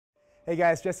Hey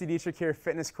guys, Jesse Dietrich here,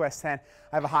 Fitness Quest 10.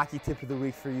 I have a hockey tip of the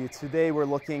week for you. Today we're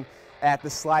looking at the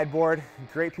slide board.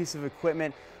 Great piece of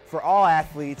equipment for all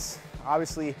athletes.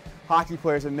 Obviously, hockey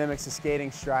players, it mimics the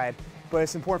skating stride, but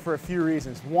it's important for a few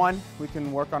reasons. One, we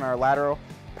can work on our lateral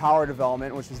power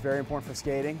development, which is very important for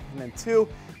skating. And then two,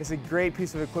 it's a great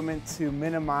piece of equipment to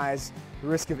minimize the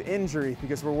risk of injury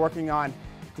because we're working on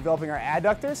developing our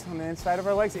adductors on the inside of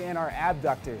our legs and our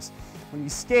abductors. When you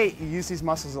skate, you use these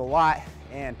muscles a lot,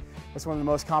 and that's one of the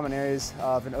most common areas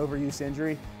of an overuse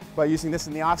injury. By using this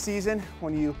in the off season,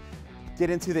 when you get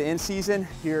into the in season,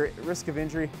 your risk of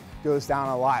injury goes down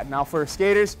a lot. Now for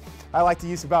skaters, I like to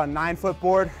use about a 9-foot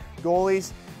board.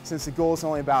 Goalies, since the goal is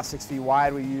only about 6 feet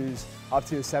wide, we use up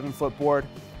to a 7-foot board.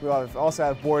 We also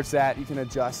have boards that you can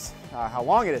adjust how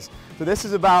long it is. So this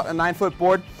is about a 9-foot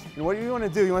board. And what you want to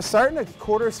do, you want to start in a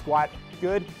quarter squat,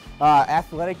 good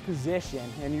athletic position,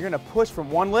 and you're going to push from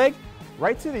one leg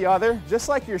right to the other, just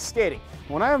like you're skating.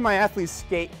 When I have my athletes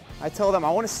skate, I tell them I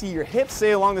want to see your hips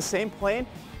stay along the same plane,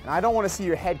 and I don't want to see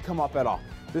your head come up at all.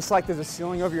 Just like there's a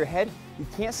ceiling over your head, you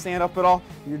can't stand up at all.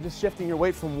 You're just shifting your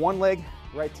weight from one leg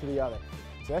right to the other.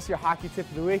 So that's your hockey tip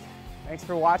of the week. Thanks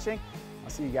for watching.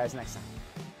 I'll see you guys next time.